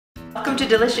Welcome to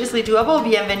Deliciously Doable.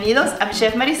 Bienvenidos. I'm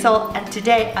Chef Marisol, and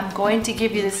today I'm going to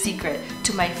give you the secret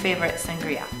to my favorite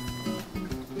sangria.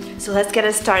 So let's get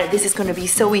it started. This is going to be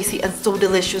so easy and so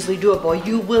deliciously doable.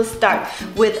 You will start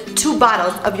with 2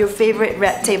 bottles of your favorite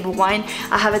red table wine.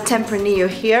 I have a Tempranillo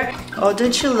here. Oh,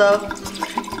 don't you love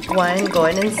wine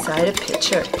going inside a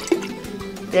pitcher?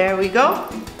 There we go.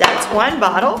 That's 1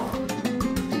 bottle.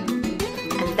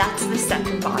 And that's the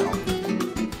 2nd bottle.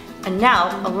 And now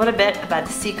a little bit about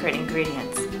the secret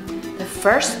ingredients. The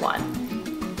first one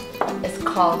is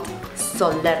called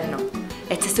Solerno.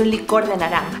 Este es un licor de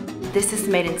naranja. This is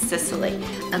made in Sicily.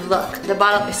 And look, the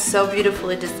bottle is so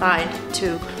beautifully designed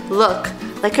to look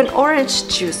like an orange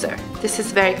juicer. This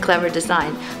is very clever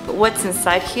design. But what's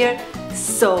inside here?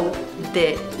 So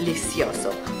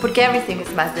delicioso. Porque everything is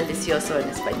más delicioso en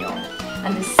español.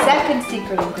 And the second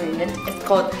secret ingredient is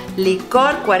called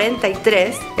licor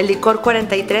 43. El licor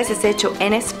 43 es hecho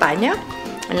en España,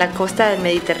 en la costa del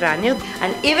Mediterráneo.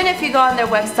 And even if you go on their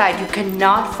website, you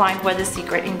cannot find where the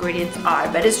secret ingredients are.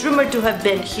 But it's rumored to have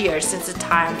been here since the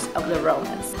times of the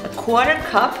Romans. A 1/4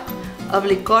 cup of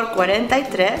licor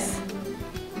 43.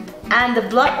 And the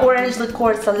blood orange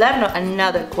liqueur Salerno,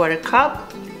 another 1/4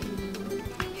 cup.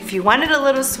 If you want it a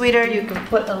little sweeter, you can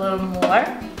put a little more.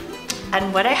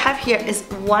 And what I have here is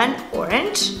 1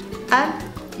 orange, and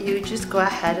you just go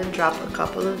ahead and drop a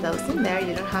couple of those in there.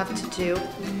 You don't have to do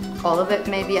all of it,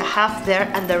 maybe a half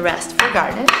there and the rest for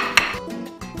garnish.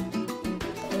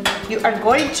 You are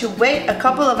going to wait a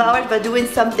couple of hours by doing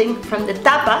something from the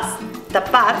tapas.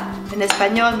 Tapar in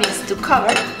español means to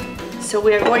cover. So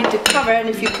we are going to cover, and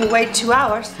if you can wait 2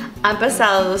 hours. Han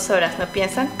pasado 2 horas, ¿no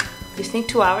piensan? Do you think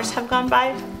 2 hours have gone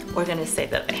by? We're going to say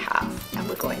that I have, and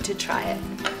we're going to try it.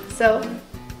 So,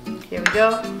 here we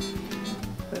go.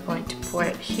 We're going to pour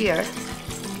it here.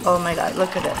 Oh my god,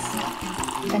 look at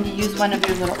this. And you use one of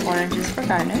your little oranges for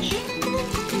garnish.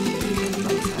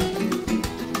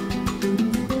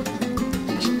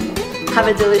 Have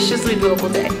a deliciously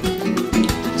doable day.